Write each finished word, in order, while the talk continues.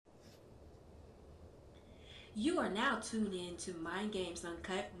You are now tuned in to Mind Games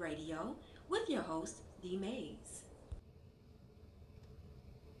Uncut Radio with your host, D Mays.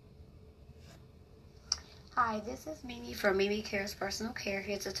 Hi, this is Mimi from Mimi Cares Personal Care,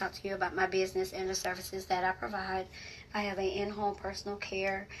 here to talk to you about my business and the services that I provide. I have an in-home personal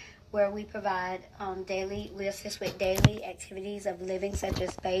care where we provide we assist with daily activities of living such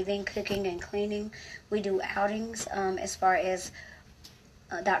as bathing, cooking, and cleaning. We do outings as far as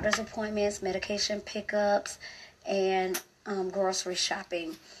doctor's appointments, medication pickups, and grocery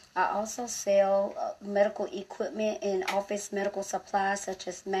shopping. I also sell medical equipment and office medical supplies such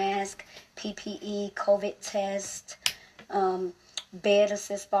as mask, PPE, COVID test, bed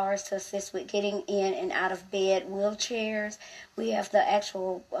assist bars to assist with getting in and out of bed, wheelchairs. We have the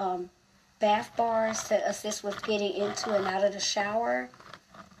actual bath bars to assist with getting into and out of the shower.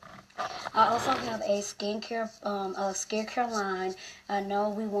 I also have a skincare line. I know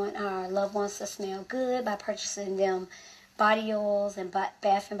we want our loved ones to smell good by purchasing them body oils and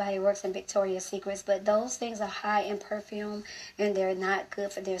Bath and Body Works and Victoria's Secrets, but those things are high in perfume and they're not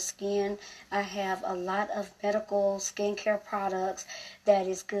good for their skin. I have a lot of medical skincare products that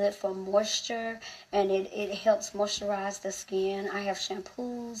is good for moisture, and it helps moisturize the skin. I have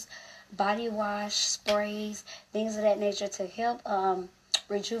shampoos, body wash, sprays, things of that nature to help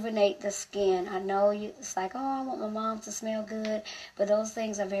rejuvenate the skin. I know it's like, oh, I want my mom to smell good, but those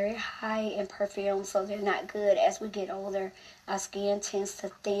things are very high in perfume, so they're not good. As we get older, our skin tends to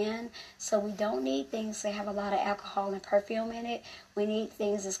thin, so we don't need things that have a lot of alcohol and perfume in it. We need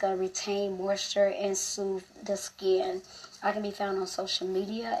things that's going to retain moisture and soothe the skin. I can be found on social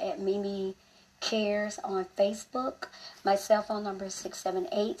media at Mimi Cares on Facebook. My cell phone number is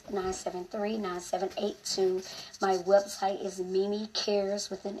 678-973-9782. My website is Mimi Cares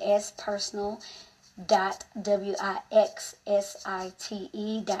with an S personal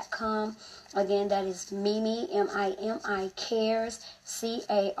 .wixsite.com. Again, that is Mimi, Mimi Cares,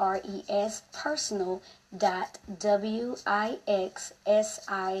 CARES personal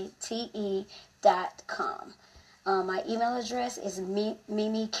 .wixsite.com. My email address is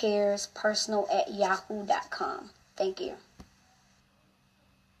mimicarespersonal@yahoo.com. Thank you.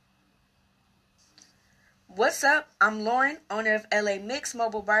 What's up? I'm Lauren, owner of LA Mix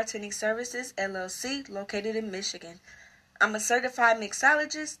Mobile Bartending Services, LLC, located in Michigan. I'm a certified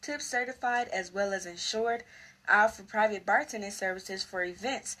mixologist, tip certified, as well as insured. I offer private bartending services for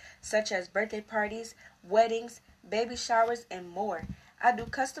events such as birthday parties, weddings, baby showers, and more. I do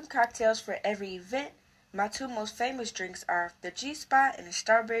custom cocktails for every event. My two most famous drinks are the G-Spot and the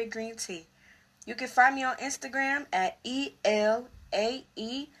Strawberry Green Tea. You can find me on Instagram at ELAE_MIX.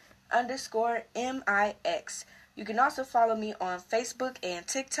 You can also follow me on Facebook and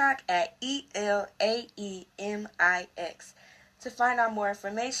TikTok at ELAEMIX. To find out more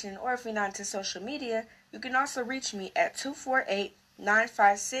information, or if you're not into social media, you can also reach me at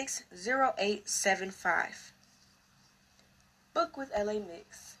 248-956-0875. Book with LA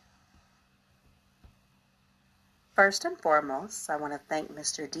Mix. First and foremost, I want to thank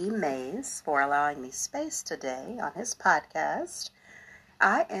Mr. D. Mays for allowing me space today on his podcast.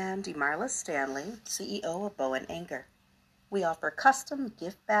 I am Demarla Stanley, CEO of Bow and Anchor. We offer custom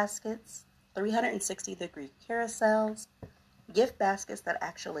gift baskets, 360-degree carousels, gift baskets that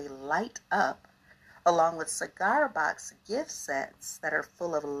actually light up, along with cigar box gift sets that are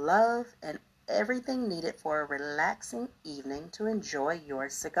full of love and everything needed for a relaxing evening to enjoy your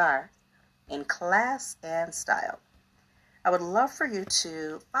cigar in class and style. I would love for you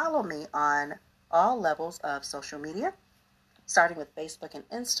to follow me on all levels of social media, starting with Facebook and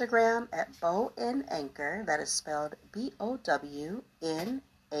Instagram at Bow and Anchor. That is spelled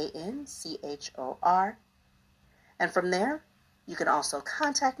BOWNANCHOR. And from there, you can also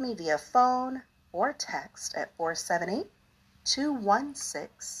contact me via phone or text at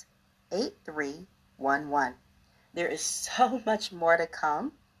 478-216-8311. There is so much more to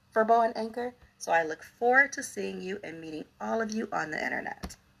come for Bow and Anchor, so I look forward to seeing you and meeting all of you on the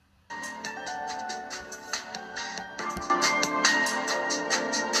internet.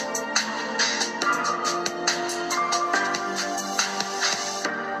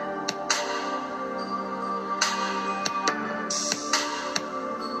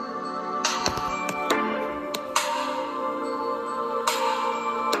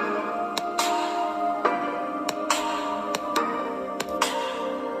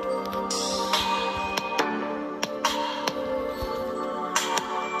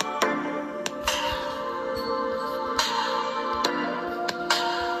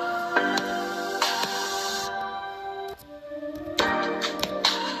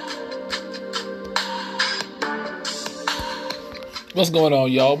 What's going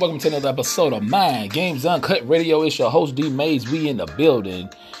on, y'all? Welcome to another episode of Mind Games Uncut Radio. It's your host, D Mays. We in the building.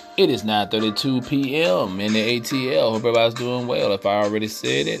 It is 9:32 p.m. in the ATL. Hope everybody's doing well. If I already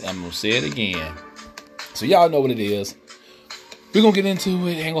said it, I'm going to say it again. So y'all know what it is. We're going to get into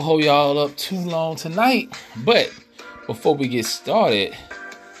it. Ain't going to hold y'all up too long tonight. But before we get started,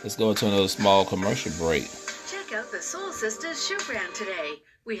 let's go into another small commercial break. Check out the Soul Sisters shoe brand today.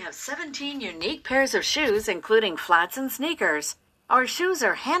 We have 17 unique pairs of shoes, including flats and sneakers. Our shoes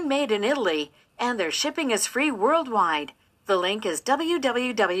are handmade in Italy, and their shipping is free worldwide. The link is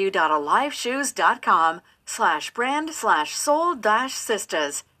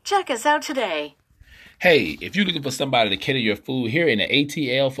www.aliveshoes.com/brand/soul-sisters. Check us out today. Hey, if you're looking for somebody to cater your food here in the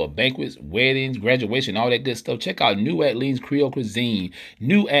ATL for banquets, weddings, graduation, all that good stuff, check out New Orleans Creole Cuisine.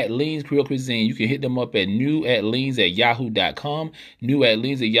 New Orleans Creole Cuisine. You can hit them up at neworleans@yahoo.com,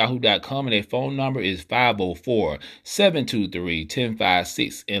 neworleans@yahoo.com, and their phone number is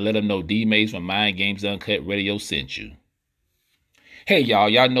 504-723-1056, and let them know D Mays from Mind Games Uncut Radio sent you. Hey,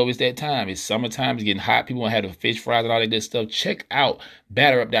 y'all know it's that time. It's summertime. It's getting hot. People want to have the fish fries and all that good stuff. Check out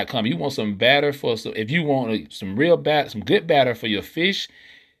batterup.com. You want some batter if you want some real batter, some good batter for your fish,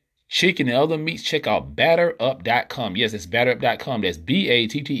 chicken, and other meats, check out batterup.com. Yes, it's batterup.com. That's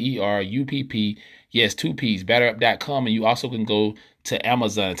BATTERUPP. Yes, 2 P's, batterup.com. And you also can go to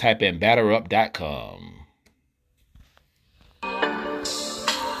Amazon and type in batterup.com.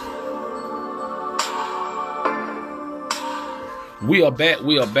 We are back.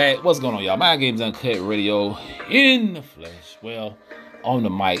 What's going on, y'all? My Games Uncut Radio in the flesh. Well, on the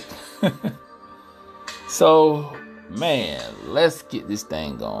mic. So, man, let's get this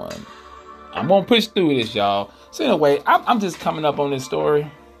thing going. I'm going to push through this, y'all. So, anyway, I'm just coming up on this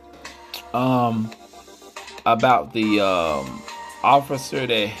story about the officer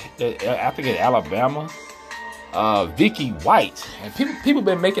that I think in Alabama, Vicky White. And people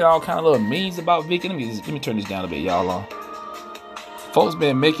been making all kind of little memes about Vicky. Let me turn this down a bit, y'all. Folks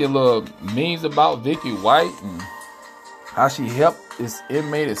been making little memes about Vicky White and how she helped this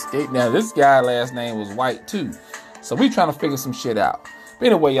inmate escape. Now, this guy last name was White too. So we trying to figure some shit out. But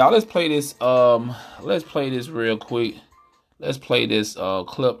anyway, y'all, let's play this real quick. Let's play this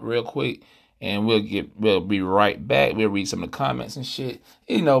clip real quick, and we'll be right back. We'll read some of the comments and shit.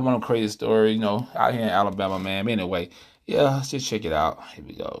 You know, one of the crazy story, out here in Alabama, man. But anyway, yeah, let's just check it out. Here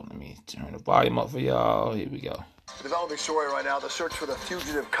we go. Let me turn the volume up for y'all. Here we go. Developing story right now, the search for the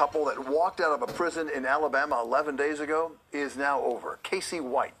fugitive couple that walked out of a prison in Alabama 11 days ago is now over. Casey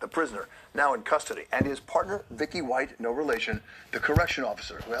White, the prisoner, now in custody, and his partner, Vicky White, no relation, the correction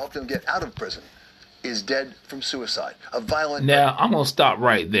officer who helped him get out of prison, is dead from suicide. Now, I'm going to stop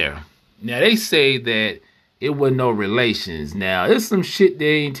right there. Now, they say that it was no relations. Now, there's some shit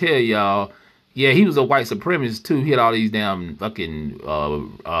they ain't tell y'all. Yeah, he was a white supremacist too. He had all these damn fucking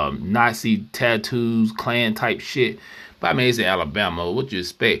Nazi tattoos, Klan type shit. But I mean, it's in Alabama. What you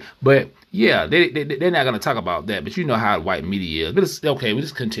expect? But yeah, they're not gonna talk about that. But you know how white media is. But it's okay. We'll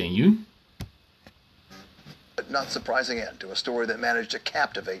just continue. Not surprising end to a story that managed to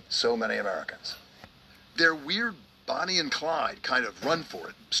captivate so many Americans. Their weird Bonnie and Clyde kind of run for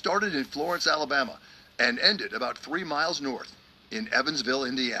it started in Florence, Alabama, and ended about 3 miles north in Evansville,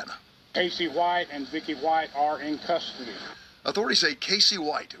 Indiana. Casey White and Vicky White are in custody. Authorities say Casey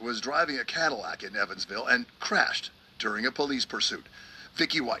White was driving a Cadillac in Evansville and crashed during a police pursuit.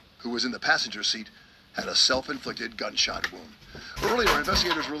 Vicky White, who was in the passenger seat, had a self-inflicted gunshot wound. Earlier,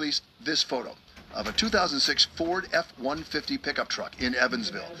 investigators released this photo of a 2006 Ford F-150 pickup truck in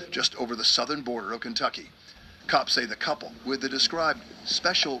Evansville, just over the southern border of Kentucky. Cops say the couple, with the described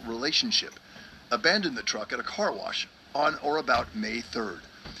special relationship, abandoned the truck at a car wash on or about May 3rd.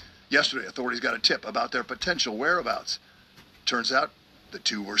 Yesterday, authorities got a tip about their potential whereabouts. Turns out, the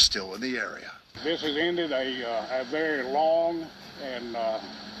two were still in the area. This has ended a very long and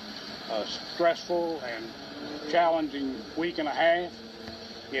stressful and challenging week and a half.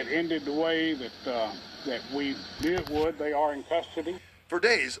 It ended the way that we knew it would. They are in custody. For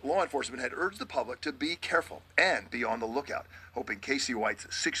days, law enforcement had urged the public to be careful and be on the lookout, hoping Casey White's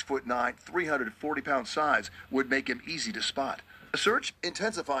 6'9", 340-pound size would make him easy to spot. The search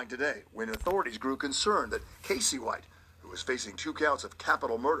intensifying today when authorities grew concerned that Casey White, who was facing 2 counts of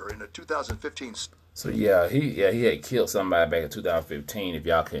capital murder in a 2015... So he had killed somebody back in 2015, if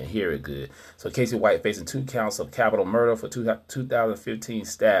y'all couldn't hear it good. So Casey White facing 2 counts of capital murder for 2015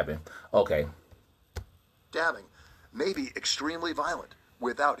 stabbing. Okay. Stabbing may be extremely violent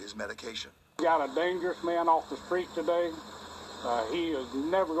without his medication. We got a dangerous man off the street today. He is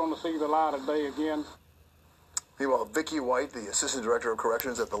never going to see the light of day again. Meanwhile, Vicky White, the Assistant Director of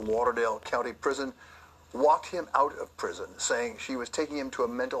Corrections at the Lauderdale County Prison, walked him out of prison, saying she was taking him to a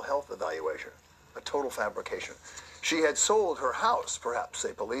mental health evaluation. A total fabrication. She had sold her house, perhaps,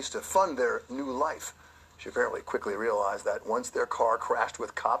 say police, to fund their new life. She apparently quickly realized that once their car crashed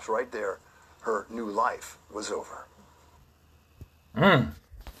with cops right there, her new life was over.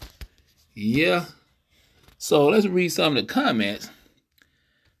 Yeah. So let's read some of the comments.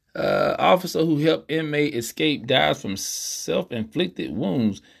 Officer who helped inmate escape dies from self-inflicted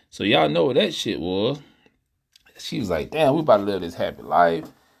wounds. So y'all know what that shit was. She was like, damn, we about to live this happy life.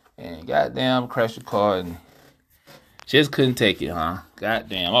 And goddamn, crashed the car and just couldn't take it, huh?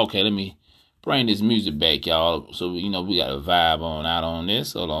 Goddamn. Okay, let me bring this music back, y'all. So, we got a vibe on out on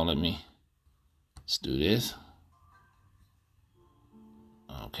this. Hold on, let's do this.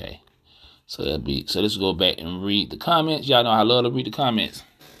 Okay. So let's go back and read the comments. Y'all know I love to read the comments.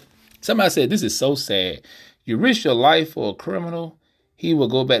 Somebody said, this is so sad. You risk your life for a criminal. He will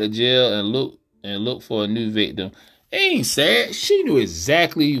go back to jail and look for a new victim. It ain't sad. She knew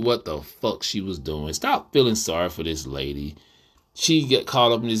exactly what the fuck she was doing. Stop feeling sorry for this lady. She got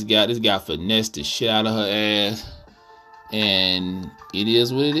caught up in this guy. This guy finessed the shit out of her ass. And it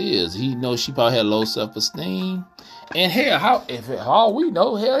is what it is. He knows she probably had low self-esteem. And hell, if all we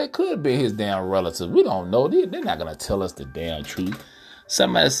know, hell, it could have been his damn relative. We don't know. They're not going to tell us the damn truth.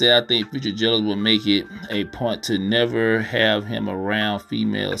 Somebody said, I think future jailers will make it a point to never have him around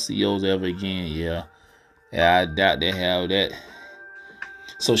female CEOs ever again. Yeah, I doubt they have that.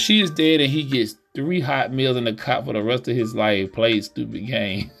 So she is dead and he gets 3 hot meals in the cot for the rest of his life. Plays stupid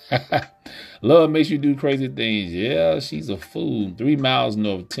game. Love makes you do crazy things. Yeah, she's a fool. 3 miles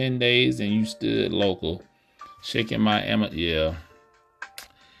north, 10 days, and you stood local. Shaking my Emma. Yeah,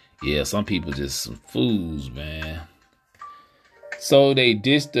 some people just some fools, man. So they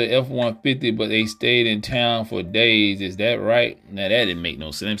ditched the F-150, but they stayed in town for days. Is that right? Now, that didn't make no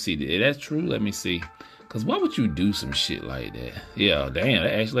sense. Let me see. Is that true? Let me see. Because why would you do some shit like that? Yeah, damn,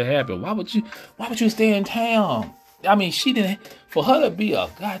 that actually happened. Why would you stay in town? I mean, she didn't, for her to be a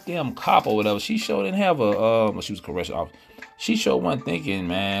goddamn cop or whatever, she sure didn't have she was a correctional officer. She sure wasn't thinking,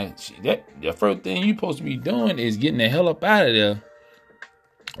 man, the first thing you supposed to be doing is getting the hell up out of there.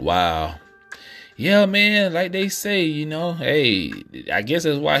 Wow. Yeah, man, like they say, hey, I guess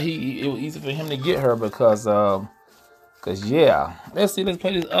that's why it was easy for him to get her because yeah. Let's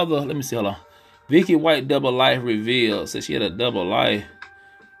play this other, let me see, hold on. Vicky White double life revealed. Said she had a double life.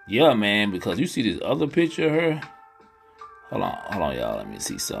 Yeah, man, because you see this other picture of her. Hold on, y'all. Let me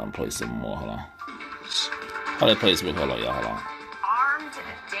see something. Play some more. Hold on. Play this with. Hold on, y'all. Hold on. Armed,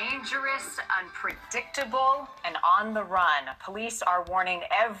 dangerous, unpredictable, and on the run. Police are warning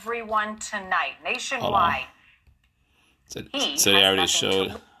everyone tonight, nationwide. So they already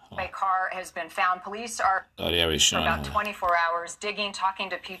showed. A car has been found. Police are they already for about 24 hours digging, talking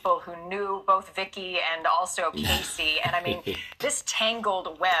to people who knew both Vicky and also Casey. And I mean, this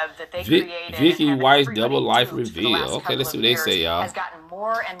tangled web that they created. Vicky White's double life reveal. Okay, let's see what they say, y'all. Has gotten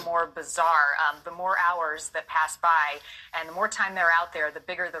more and more bizarre. The more hours that pass by and the more time they're out there, the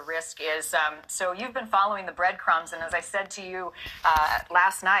bigger the risk is. So you've been following the breadcrumbs. And as I said to you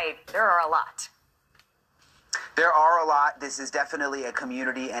last night, there are a lot. There are a lot. This is definitely a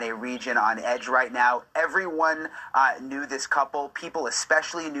community and a region on edge right now. Everyone knew this couple. People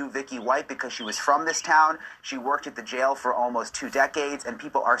especially knew Vicky White because she was from this town. She worked at the jail for almost 2 decades, and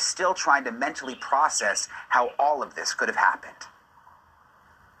people are still trying to mentally process how all of this could have happened.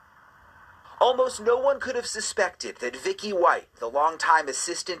 Almost no one could have suspected that Vicky White, the longtime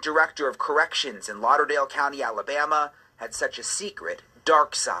assistant director of corrections in Lauderdale County, Alabama, had such a secret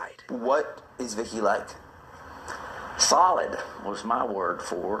dark side. What is Vicky like? Solid was my word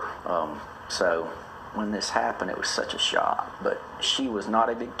for her. So when this happened, it was such a shock. But she was not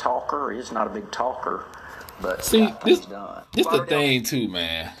a big talker, is not a big talker. But see, this the thing too,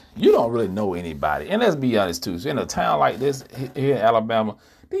 man. You don't really know anybody. And let's be honest too. So in a town like this here in Alabama,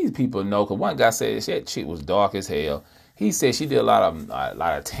 these people know. Because one guy said that chick was dark as hell. He said she did a lot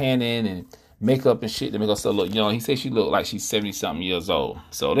of tanning and makeup and shit to make herself look young. He said she looked like she's 70-something years old.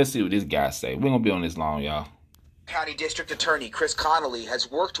 So let's see what this guy say. We're going to be on this long, y'all. County District Attorney Chris Connolly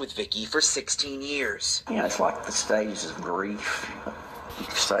has worked with Vicky for 16 years. It's like the stages of grief. You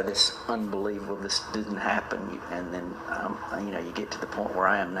say this unbelievable, this didn't happen, and then you get to the point where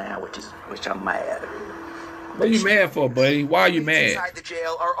I am now, which I'm mad. What are you mad for, buddy? Why are you mad? Inside the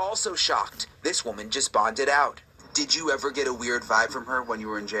jail are also shocked. This woman just bonded out. Did you ever get a weird vibe from her when you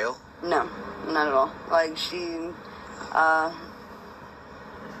were in jail? No, not at all. Like she,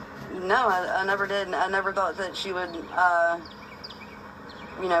 no, I never did. I never thought that she would,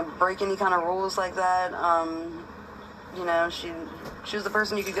 break any kind of rules like that. You know, she was the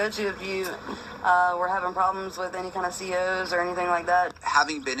person you could go to if you were having problems with any kind of COs or anything like that.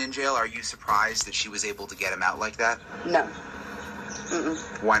 Having been in jail, are you surprised that she was able to get him out like that? No.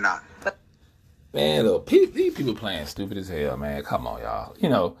 Why not? Man, look, these people playing stupid as hell, man. Come on, y'all. You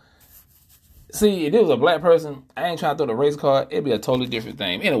know, see, if it was a black person, I ain't trying to throw the race card. It'd be a totally different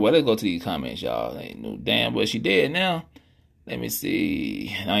thing. Anyway, let's go to these comments, y'all. Ain't no damn what she did now. Let me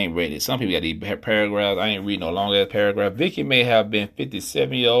see. I ain't read it. Some people got these paragraphs. I ain't reading no long-ass paragraph. Vicky may have been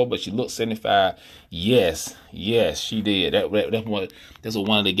 57-year-old, but she looks 75. Yes, she did. That's what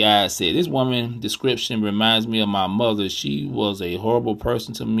one of the guys said. This woman description reminds me of my mother. She was a horrible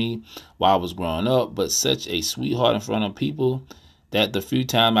person to me while I was growing up, but such a sweetheart in front of people that the few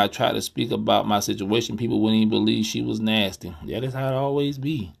times I tried to speak about my situation, people wouldn't even believe she was nasty. That is how it always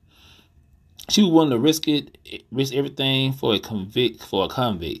be. She was willing to risk everything for a convict.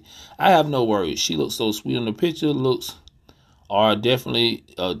 I have no worries. She looks so sweet on the picture. Looks are definitely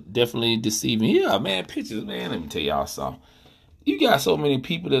deceiving. Yeah, man, pictures, man. Let me tell y'all something. You got so many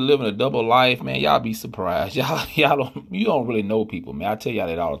people that live in a double life, man. Y'all be surprised. You don't really know people, man. I tell y'all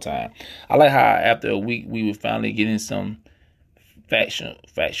that all the time. I like how after a week we were finally getting some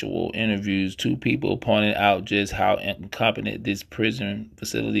factual interviews. 2 people pointed out just how incompetent this prison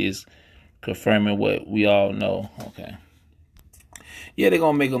facility is, confirming what we all know. Okay. Yeah, they're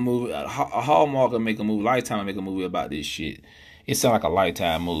going to make a movie. A Hallmark will make a movie. Lifetime will make a movie about this shit. It sounds like a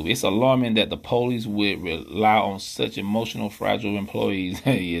Lifetime movie. It's alarming that the police would rely on such emotional, fragile employees.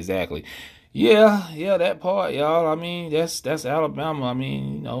 Exactly. Yeah, that part, y'all. I mean, that's Alabama. I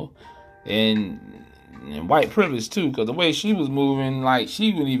mean, you know, and white privilege, too, because the way she was moving, like,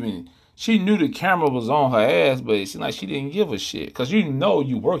 she knew the camera was on her ass, but it seemed like she didn't give a shit. Because you know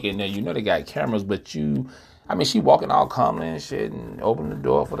you work in there. You know they got cameras, but she walking all calmly and shit and opened the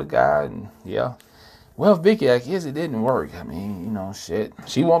door for the guy. And yeah. Well, Vicky, I guess it didn't work. I mean, you know, shit.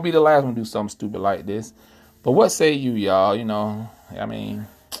 She won't be the last one to do something stupid like this. But what say you, y'all? You know, I mean,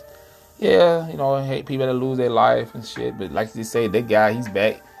 yeah, you know, I hate people that lose their life and shit. But like you say, that guy, he's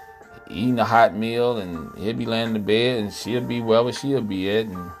back eating a hot meal and he'll be laying in the bed and she'll be wherever she'll be at.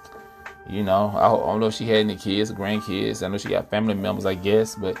 And you know, I don't know if she had any kids or grandkids. I know she got family members, I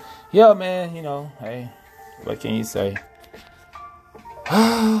guess. But, yeah, man, you know, hey, what can you say? You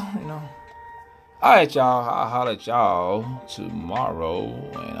know. All right, y'all. I'll holler at y'all tomorrow.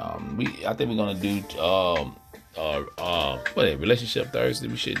 And I think we're going to do relationship Thursday.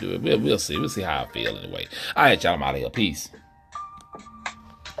 We should do it. We'll see. We'll see how I feel anyway. All right, y'all. I'm out of here. Peace.